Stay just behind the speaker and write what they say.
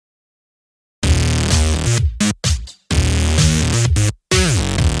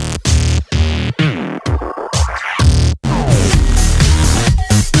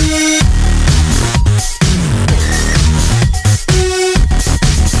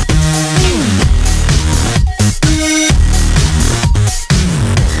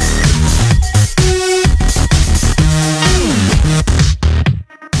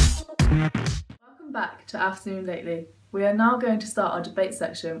afternoon lately. We are now going to start our debate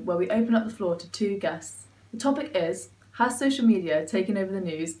section where we open up the floor to two guests. The topic is, has social media taken over the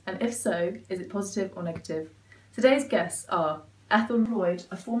news, and if so, is it positive or negative? Today's guests are Ethel Lloyd,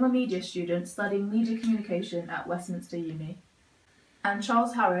 a former media student studying media communication at Westminster Uni, and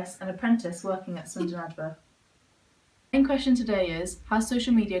Charles Harris, an apprentice working at Swindon Adver. The main question today is, has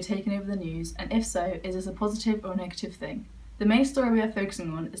social media taken over the news, and if so, is this a positive or a negative thing? The main story we are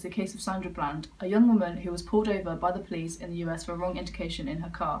focusing on is the case of Sandra Bland, a young woman who was pulled over by the police in the US for a wrong indication in her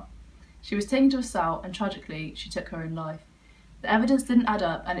car. She was taken to a cell and tragically, she took her own life. The evidence didn't add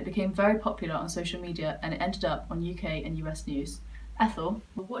up and it became very popular on social media and it ended up on UK and US news. Ethel,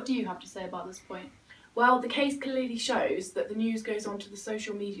 what do you have to say about this point? Well, the case clearly shows that the news goes onto the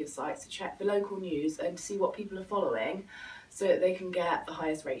social media sites to check the local news and to see what people are following so that they can get the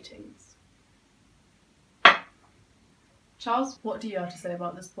highest ratings. Charles, what do you have to say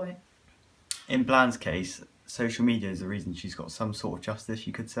about this point? In Bland's case, social media is the reason she's got some sort of justice,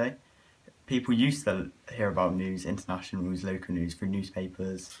 you could say. People used to hear about news, international news, local news, through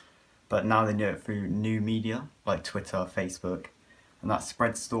newspapers, but now they know it through new media, like Twitter, Facebook, and that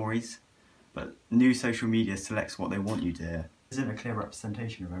spreads stories. But new social media selects what they want you to hear. Isn't a clear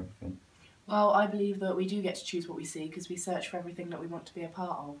representation of everything. Well, I believe that we do get to choose what we see because we search for everything that we want to be a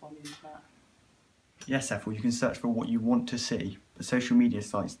part of on the internet. Yes, Ethel, you can search for what you want to see, but social media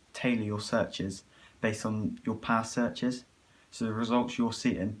sites tailor your searches based on your past searches, so the results you're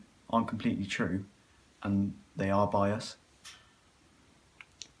seeing aren't completely true, and they are biased.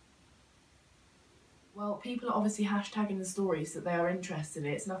 Well, people are obviously hashtagging the stories that they are interested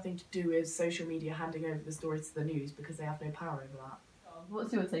in. It's nothing to do with social media handing over the stories to the news because they have no power over that.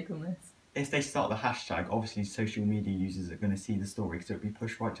 What's your take on this? If they start the hashtag, obviously social media users are going to see the story because it'll be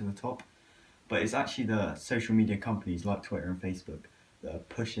pushed right to the top. But it's actually the social media companies like Twitter and Facebook that are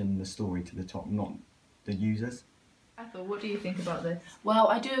pushing the story to the top, not the users. Ethel, what do you think about this? Well,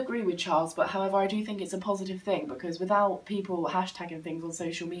 I do agree with Charles, but however I do think it's a positive thing because without people hashtagging things on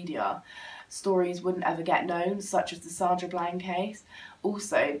social media, stories wouldn't ever get known, such as the Sandra Bland case.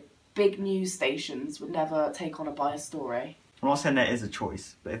 Also, big news stations would never take on a biased story. I'm not saying there is a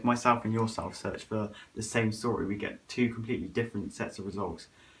choice, but if myself and yourself search for the same story, we get two completely different sets of results.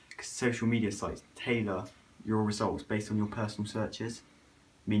 Because social media sites tailor your results based on your personal searches,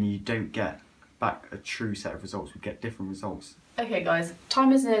 meaning you don't get back a true set of results, we get different results. Okay guys,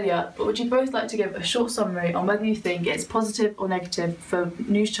 time is nearly up, but would you both like to give a short summary on whether you think it's positive or negative for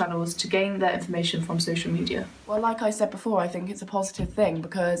news channels to gain their information from social media? Well, like I said before, I think it's a positive thing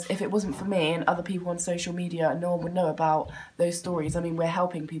because if it wasn't for me and other people on social media, no one would know about those stories. I mean, we're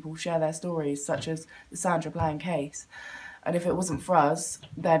helping people share their stories, such as the Sandra Bland case. And if it wasn't for us,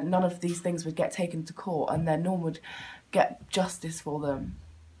 then none of these things would get taken to court and then no one would get justice for them.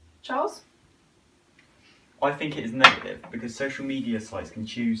 Charles? I think it is negative because social media sites can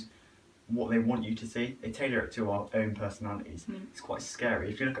choose what they want you to see. They tailor it to our own personalities. It's quite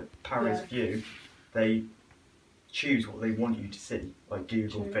scary. If you look at Paris View, they choose what they want you to see, like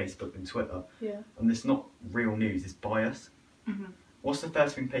Google, Facebook and Twitter. Yeah. And it's not real news, it's bias. What's the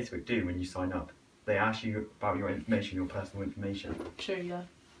first thing Facebook do when you sign up? They ask you about your information, your personal information. True, yeah.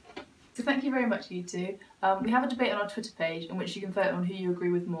 So thank you very much, you two. We have a debate on our Twitter page in which you can vote on who you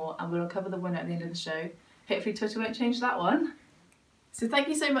agree with more, and we'll cover the winner at the end of the show. Hopefully Twitter won't change that one. So thank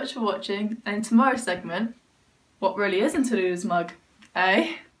you so much for watching, and in tomorrow's segment, what really is in Tolu's mug,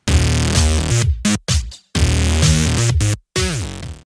 eh?